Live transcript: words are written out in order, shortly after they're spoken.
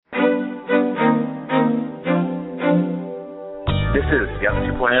This is Young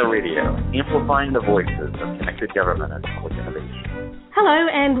 2.0 Radio, amplifying the voices of connected government and public innovation. Hello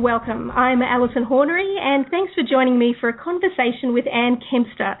and welcome. I'm Alison Hornery, and thanks for joining me for a conversation with Anne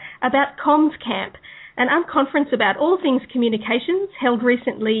Kempster about CommsCamp, an unconference about all things communications held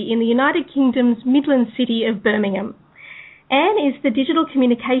recently in the United Kingdom's Midland city of Birmingham. Anne is the Digital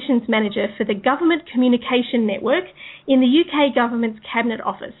Communications Manager for the Government Communication Network in the UK Government's Cabinet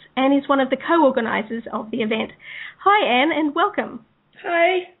Office and is one of the co-organisers of the event. Hi Anne and welcome.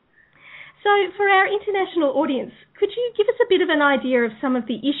 Hi. So for our international audience, could you give us a bit of an idea of some of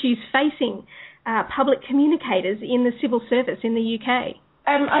the issues facing public communicators in the civil service in the UK?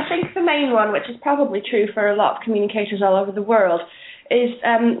 I think the main one, which is probably true for a lot of communicators all over the world, is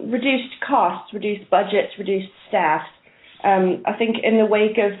reduced costs, reduced budgets, reduced staff. I think in the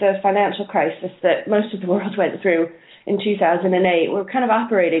wake of the financial crisis that most of the world went through in 2008, we're kind of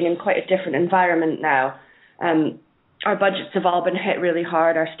operating in quite a different environment now. Our budgets have all been hit really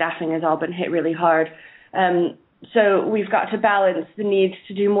hard. Our staffing has all been hit really hard. So we've got to balance the need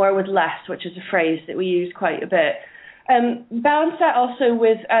to do more with less, which is a phrase that we use quite a bit. Balance that also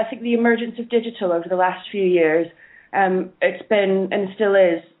with, I think, the emergence of digital over the last few years. It's been, and still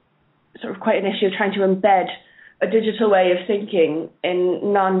is, sort of quite an issue of trying to embed a digital way of thinking in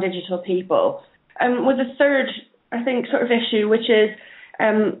non-digital people. With a third, I think, sort of issue, which is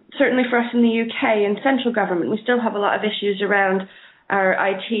certainly for us in the UK and central government, we still have a lot of issues around our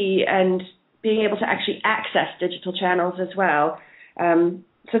IT and being able to actually access digital channels as well.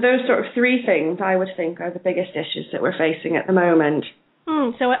 So those sort of three things, I would think, are the biggest issues that we're facing at the moment.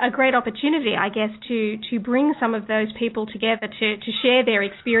 So a great opportunity, I guess, to bring some of those people together to share their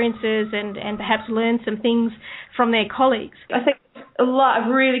experiences and perhaps learn some things from their colleagues. I think a lot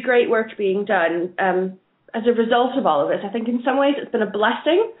of really great work being done as a result of all of this. I think in some ways it's been a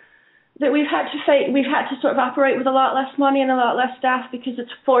blessing that we've had to sort of operate with a lot less money and a lot less staff, because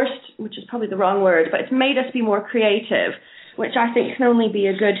it's forced, which is probably the wrong word, but it's made us be more creative, which I think can only be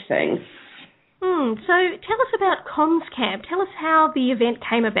a good thing. So tell us about CommsCamp. Tell us how the event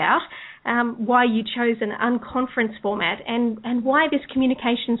came about, why you chose an unconference format, and why this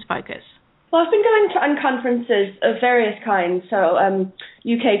communications focus. Well, I've been going to unconferences of various kinds. So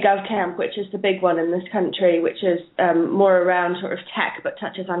UK GovCamp, which is the big one in this country, which is more around sort of tech but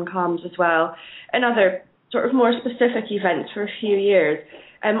touches on comms as well, and other sort of more specific events for a few years.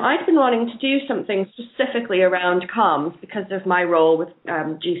 I'd been wanting to do something specifically around comms because of my role with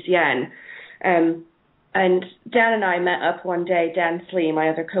GCN. And Dan and I met up one day. Dan Slee, my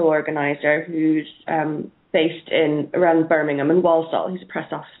other co-organiser, who's based around Birmingham and Walsall. He's a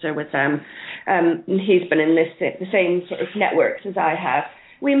press officer with them. And he's been in the same sort of networks as I have.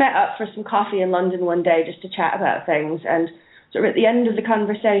 We met up for some coffee in London one day just to chat about things. And sort of at the end of the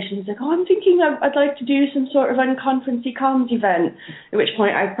conversation, he's like, I'm thinking I'd like to do some sort of unconferencey comms event. At which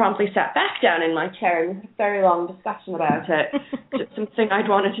point I promptly sat back down in my chair and had a very long discussion about it. It's something I'd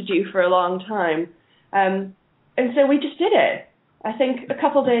wanted to do for a long time. And so we just did it. I think a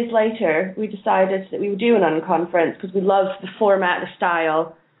couple of days later, we decided that we would do an unconference because we loved the format, the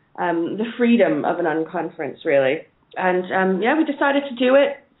style, the freedom of an unconference, really. And we decided to do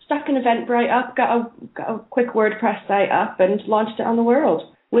it. Stuck an Eventbrite up, got a quick WordPress site up, and launched it on the world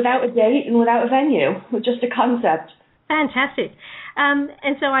without a date and without a venue, with just a concept. Fantastic.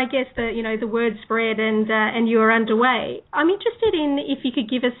 And so I guess the word spread and you were underway. I'm interested in if you could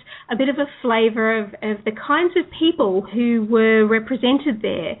give us a bit of a flavour of the kinds of people who were represented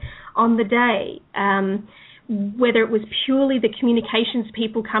there on the day. Whether it was purely the communications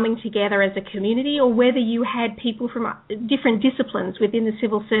people coming together as a community, or whether you had people from different disciplines within the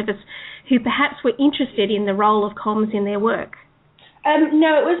civil service who perhaps were interested in the role of comms in their work.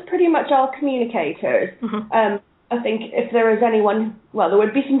 No, it was pretty much all communicators. Mm-hmm. I think if there was anyone, well, there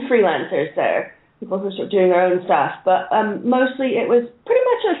would be some freelancers there, people who were sort of doing their own stuff, but mostly it was pretty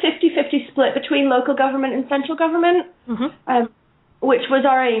much a 50-50 split between local government and central government. Mm-hmm. Which was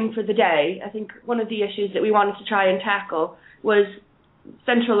our aim for the day. I think one of the issues that we wanted to try and tackle was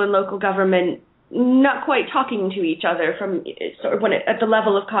central and local government not quite talking to each other from sort of at the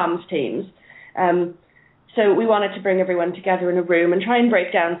level of comms teams. So we wanted to bring everyone together in a room and try and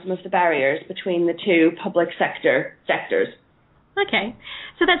break down some of the barriers between the two public sectors. Okay,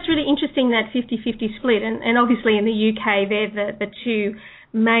 so that's really interesting, that 50-50 split, and obviously in the UK they're the two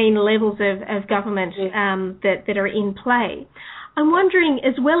main levels of government that are in play. I'm wondering,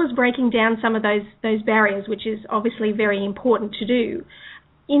 as well as breaking down some of those barriers, which is obviously very important to do,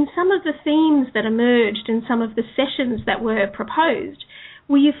 in some of the themes that emerged and some of the sessions that were proposed,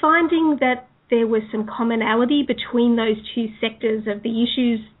 were you finding that there was some commonality between those two sectors of the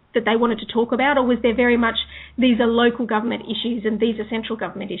issues that they wanted to talk about, or was there very much these are local government issues and these are central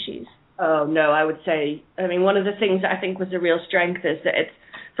government issues? Oh, no, I would say, one of the things that I think was a real strength is that it's,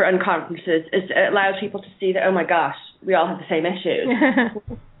 for unconferences, is it allows people to see that, oh my gosh, we all have the same issues.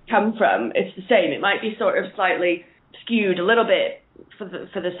 Come from, it's the same. It might be sort of slightly skewed a little bit for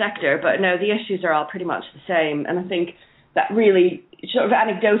the sector, but no, the issues are all pretty much the same. And I think that really, sort of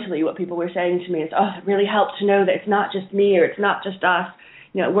anecdotally, what people were saying to me is, it really helped to know that it's not just me or it's not just us.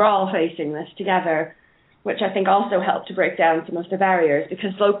 We're all facing this together, which I think also helped to break down some of the barriers,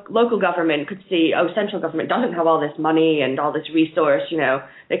 because local government could see, central government doesn't have all this money and all this resource,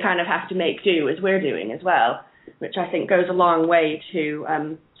 they kind of have to make do as we're doing as well, which I think goes a long way to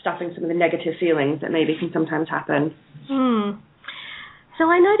stopping some of the negative feelings that maybe can sometimes happen. So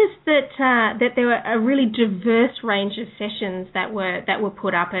I noticed that there were a really diverse range of sessions that were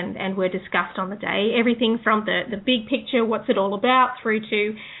put up and were discussed on the day. Everything from the big picture, what's it all about, through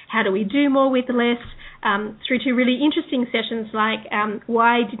to how do we do more with less, through to really interesting sessions like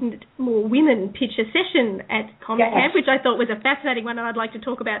why didn't more women pitch a session at CommsCamp, which I thought was a fascinating one, and I'd like to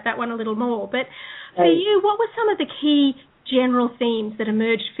talk about that one a little more. But for you, what were some of the key general themes that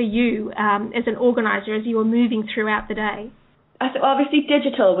emerged for you as an organiser as you were moving throughout the day? Obviously,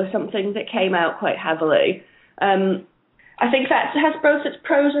 digital was something that came out quite heavily. I think that has both its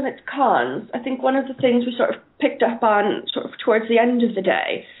pros and its cons. I think one of the things we sort of picked up on sort of towards the end of the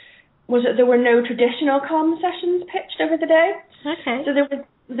day was that there were no traditional comm sessions pitched over the day. Okay. So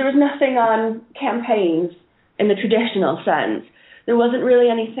there was nothing on campaigns in the traditional sense. There wasn't really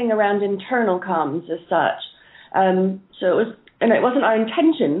anything around internal comms as such. It wasn't our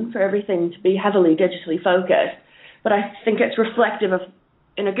intention for everything to be heavily digitally focused. But I think it's reflective of,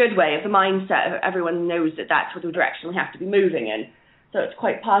 in a good way, of the mindset of everyone knows that that's the direction we have to be moving in. So it's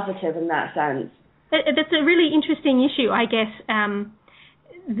quite positive in that sense. That's a really interesting issue, I guess,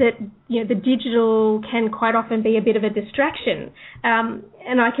 that the digital can quite often be a bit of a distraction.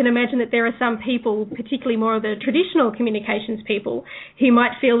 And I can imagine that there are some people, particularly more of the traditional communications people, who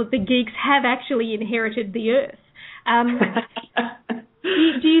might feel that the geeks have actually inherited the earth.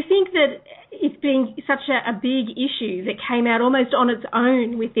 Do you think that it's being such a big issue that came out almost on its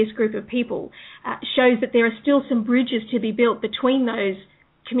own with this group of people shows that there are still some bridges to be built between those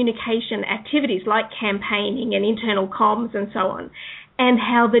communication activities like campaigning and internal comms and so on, and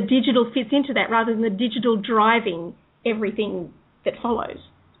how the digital fits into that rather than the digital driving everything that follows?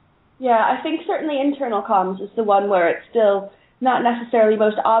 Yeah, I think certainly internal comms is the one where it's still not necessarily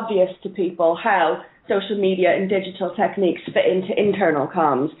most obvious to people how social media and digital techniques fit into internal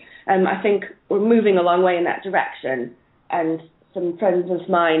comms. I think we're moving a long way in that direction, and some friends of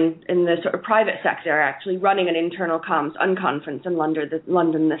mine in the sort of private sector are actually running an internal comms unconference in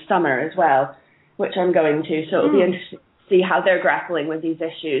London this summer as well, which I'm going to, so it'll be interesting to see how they're grappling with these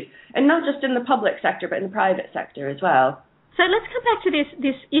issues, and not just in the public sector but in the private sector as well. So let's come back to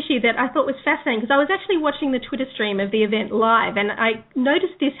this issue that I thought was fascinating, because I was actually watching the Twitter stream of the event live, and I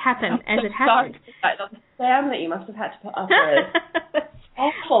noticed this happen as it happened. Sam, that you must have had to put up with.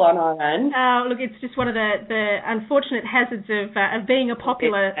 Awful on our end. Look, it's just one of the unfortunate hazards of being a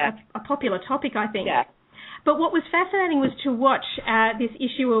popular topic, I think. Yeah. But what was fascinating was to watch this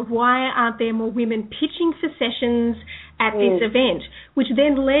issue of why aren't there more women pitching for sessions at this event, which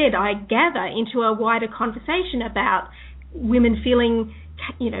then led, I gather, into a wider conversation about women feeling,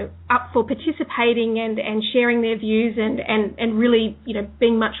 up for participating and sharing their views and really,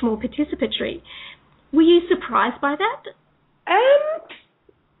 being much more participatory. Were you surprised by that?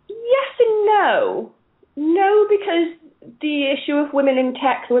 Yes and no. No, because the issue of women in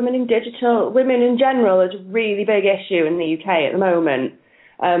tech, women in digital, women in general is a really big issue in the UK at the moment.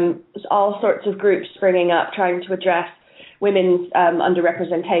 There's all sorts of groups springing up trying to address women's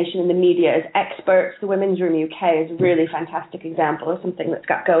underrepresentation in the media as experts. The Women's Room UK is a really fantastic example of something that's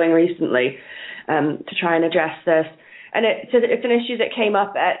got going recently to try and address this. And it's an issue that came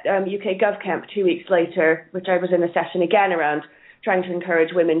up at UK GovCamp 2 weeks later, which I was in a session again around trying to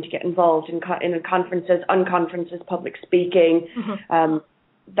encourage women to get involved in conferences, unconferences, public speaking,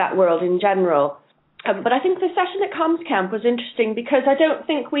 that world in general. But I think the session at CommsCamp was interesting because I don't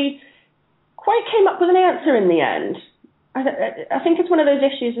think we quite came up with an answer in the end. I think it's one of those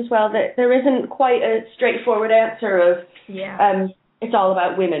issues as well that there isn't quite a straightforward answer of it's all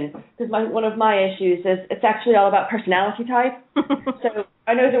about women. Because one of my issues is it's actually all about personality type. So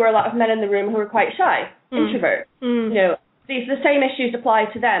I know there were a lot of men in the room who were quite shy, introverts. The same issues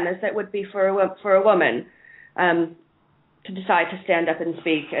apply to them as that would be for a woman to decide to stand up and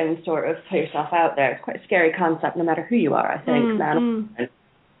speak and sort of put yourself out there. It's quite a scary concept no matter who you are, I think, man or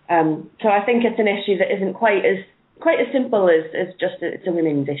woman. So I think it's an issue that isn't quite as quite as simple as just it's a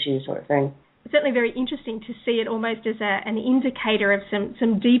women's issue sort of thing. Certainly very interesting to see it almost as an indicator of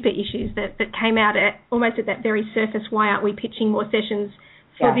some deeper issues that came out almost at that very surface. Why aren't we pitching more sessions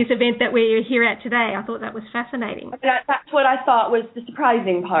for this event that we're here at today? I thought that was fascinating. That's what I thought was the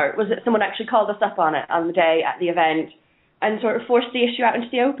surprising part, was that someone actually called us up on it on the day at the event and sort of forced the issue out into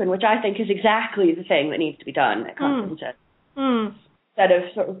the open, which I think is exactly the thing that needs to be done at conferences. Instead of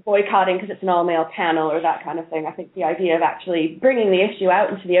sort of boycotting because it's an all-male panel or that kind of thing, I think the idea of actually bringing the issue out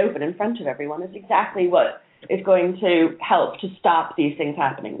into the open in front of everyone is exactly what is going to help to stop these things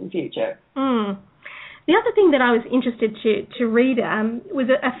happening in the future. The other thing that I was interested to read was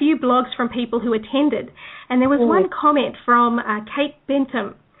a few blogs from people who attended, and there was one comment from Kate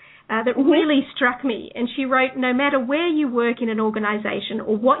Bentham that really struck me, and she wrote, "No matter where you work in an organisation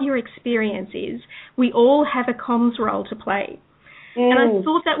or what your experience is, we all have a comms role to play." And I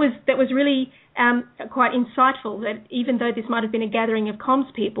thought that was really quite insightful, that even though this might have been a gathering of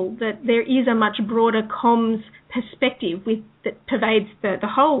comms people, that there is a much broader comms perspective that pervades the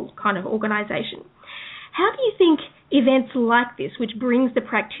whole kind of organisation. How do you think events like this, which brings the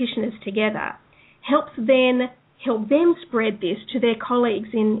practitioners together, help them spread this to their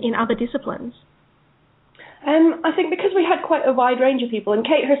colleagues in other disciplines? I think because we had quite a wide range of people, and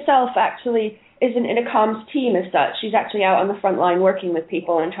Kate herself actually isn't in a comms team as such. She's actually out on the front line working with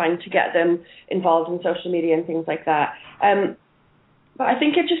people and trying to get them involved in social media and things like that. But I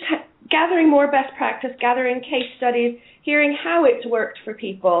think it just gathering more best practice, gathering case studies, hearing how it's worked for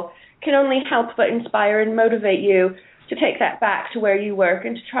people can only help but inspire and motivate you to take that back to where you work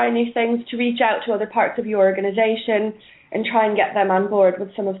and to try new things, to reach out to other parts of your organisation and try and get them on board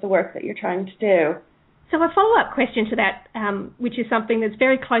with some of the work that you're trying to do. So a follow-up question to that, which is something that's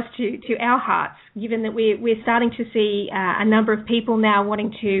very close to our hearts, given that we're starting to see a number of people now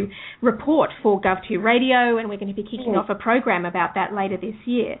wanting to report for Gov2 Radio, and we're going to be kicking off a program about that later this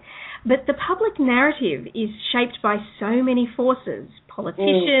year. But the public narrative is shaped by so many forces: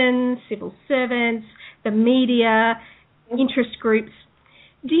 politicians, civil servants, the media, interest groups.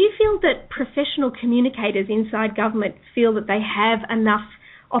 Do you feel that professional communicators inside government feel that they have enough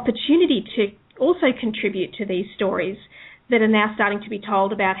opportunity to also contribute to these stories that are now starting to be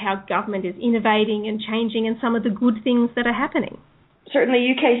told about how government is innovating and changing and some of the good things that are happening?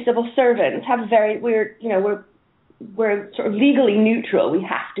 Certainly UK civil servants have we're sort of legally neutral. We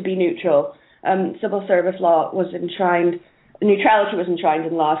have to be neutral. Civil service law was enshrined, neutrality was enshrined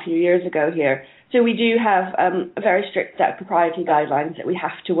in law a few years ago here. So we do have a very strict set of propriety guidelines that we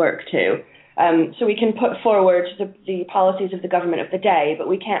have to work to. So we can put forward the policies of the government of the day, but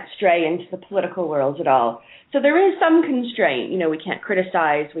we can't stray into the political world at all. So there is some constraint. We can't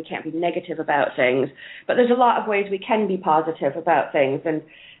criticize, we can't be negative about things, but there's a lot of ways we can be positive about things and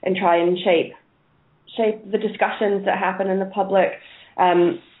try and shape the discussions that happen in the public.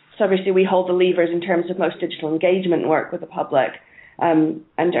 So obviously we hold the levers in terms of most digital engagement work with the public, and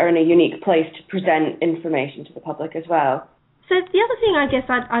are in a unique place to present information to the public as well. So the other thing I guess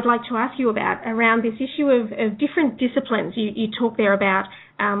I'd like to ask you about around this issue of different disciplines, you talk there about,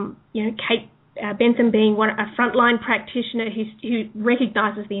 Kate Bentham being a frontline practitioner who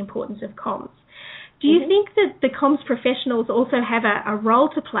recognises the importance of comms. Do you think that the comms professionals also have a role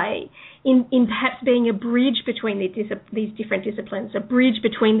to play in perhaps being a bridge between these different disciplines, a bridge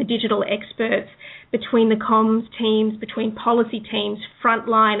between the digital experts, between the comms teams, between policy teams,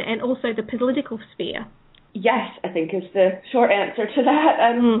 frontline, and also the political sphere? Yes, I think is the short answer to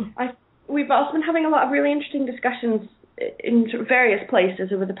that. We've also been having a lot of really interesting discussions in sort of various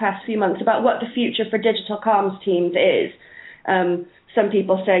places over the past few months about what the future for digital comms teams is. Some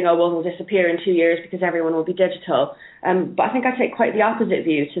people saying, they'll disappear in 2 years because everyone will be digital. But I think I take quite the opposite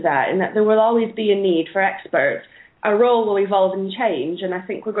view to that, in that there will always be a need for experts. Our role will evolve and change, and I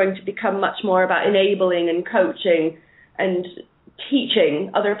think we're going to become much more about enabling and coaching and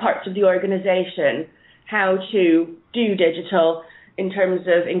teaching other parts of the organisation how to do digital in terms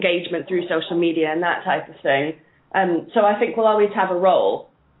of engagement through social media and that type of thing. So I think we'll always have a role,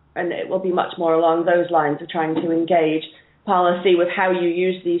 and it will be much more along those lines of trying to engage policy with how you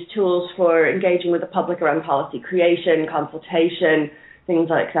use these tools for engaging with the public around policy creation, consultation, things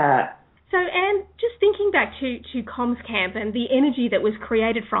like that. So, Anne, just thinking back to CommsCamp and the energy that was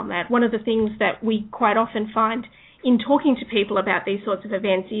created from that, one of the things that we quite often find in talking to people about these sorts of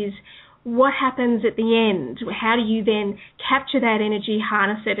events is what happens at the end? How do you then capture that energy,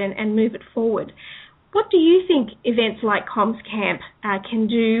 harness it, and move it forward? What do you think events like CommsCamp can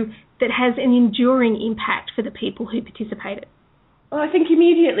do that has an enduring impact for the people who participated? Well, I think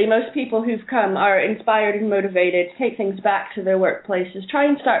immediately most people who've come are inspired and motivated to take things back to their workplaces, try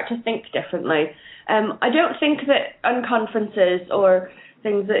and start to think differently. I don't think that unconferences or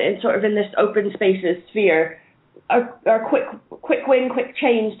things that is sort of in this open spaces sphere are quick win, quick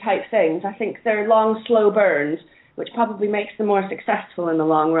change type things. I think they're long, slow burns, which probably makes them more successful in the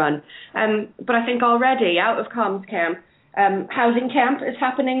long run. But I think already out of CommsCamp, Housing Camp is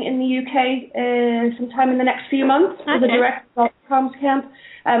happening in the UK sometime in the next few months as a direct result of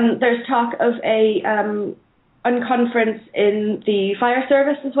CommsCamp. There's talk of a unconference in the fire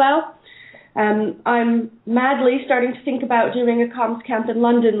service as well. I'm madly starting to think about doing a CommsCamp in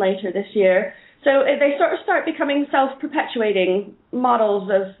London later this year. So they sort of start becoming self-perpetuating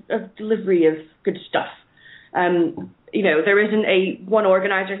models of delivery of good stuff. There isn't one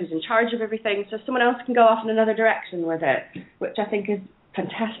organizer who's in charge of everything, so someone else can go off in another direction with it, which I think is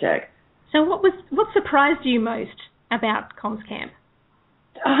fantastic. So what surprised you most about CommsCamp?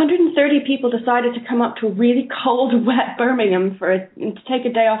 130 people decided to come up to a really cold, wet Birmingham to take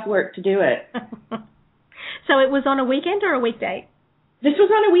a day off work to do it. So it was on a weekend or a weekday? This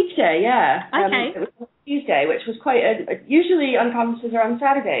was on a weekday, yeah. Okay. It was on Tuesday, which was quite usually unconferences are on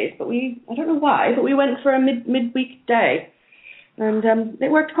Saturdays, but I don't know why, but we went for a midweek day. And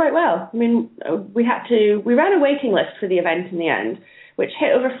it worked quite well. I mean, we ran a waiting list for the event in the end, which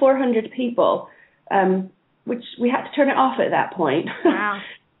hit over 400 people, which we had to turn it off at that point. Wow.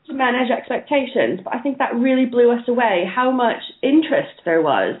 To manage expectations. But I think that really blew us away, how much interest there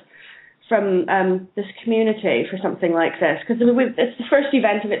was from this community for something like this, because it's the first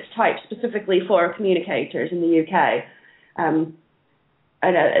event of its type specifically for communicators in the UK. And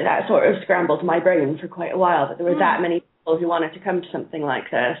that sort of scrambled my brain for quite a while, that there were that many people who wanted to come to something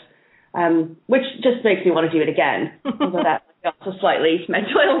like this, which just makes me want to do it again, although that's also slightly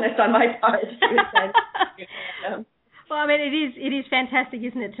mental illness on my part. Well, I mean, it is fantastic,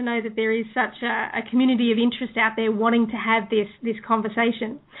 isn't it, to know that there is such a community of interest out there wanting to have this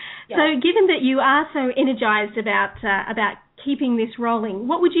conversation. Yeah. So given that you are so energised about keeping this rolling,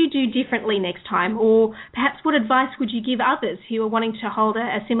 what would you do differently next time? Or perhaps what advice would you give others who are wanting to hold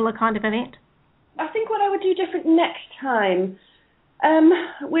a similar kind of event? I think what I would do different next time,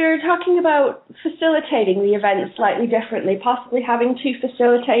 we're talking about facilitating the event slightly differently, possibly having two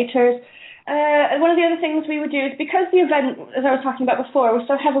facilitators. One of the other things we would do is, because the event, as I was talking about before, was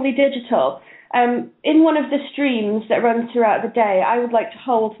so heavily digital, in one of the streams that runs throughout the day, I would like to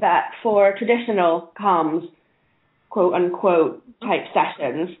hold that for traditional comms, quote-unquote, type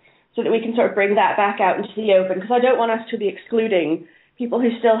sessions, so that we can sort of bring that back out into the open, because I don't want us to be excluding people who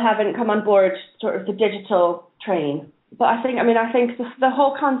still haven't come on board sort of the digital train. But I think the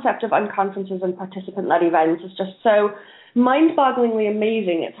whole concept of unconferences and participant-led events is just so mind-bogglingly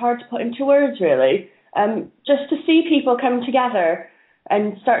amazing. It's hard to put into words, really. Just to see people come together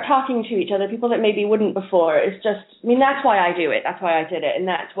and start talking to each other, people that maybe wouldn't before, is just, that's why I do it. That's why I did it. And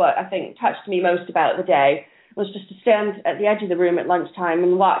that's what I think touched me most about the day, was just to stand at the edge of the room at lunchtime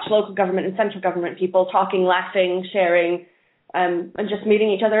and watch local government and central government people talking, laughing, sharing, and just meeting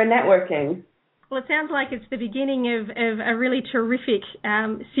each other and networking. Well, it sounds like it's the beginning of a really terrific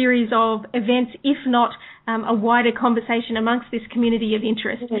series of events, if not a wider conversation amongst this community of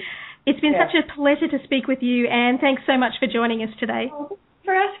interest. Mm-hmm. It's been such a pleasure to speak with you, Anne. Thanks so much for joining us today. Oh, thanks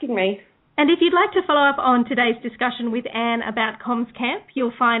for asking me. And if you'd like to follow up on today's discussion with Anne about CommsCamp,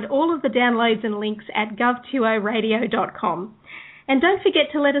 you'll find all of the downloads and links at gov20radio.com. And don't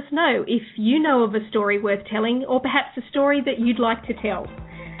forget to let us know if you know of a story worth telling, or perhaps a story that you'd like to tell.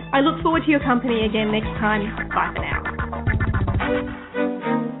 I look forward to your company again next time. Bye for now.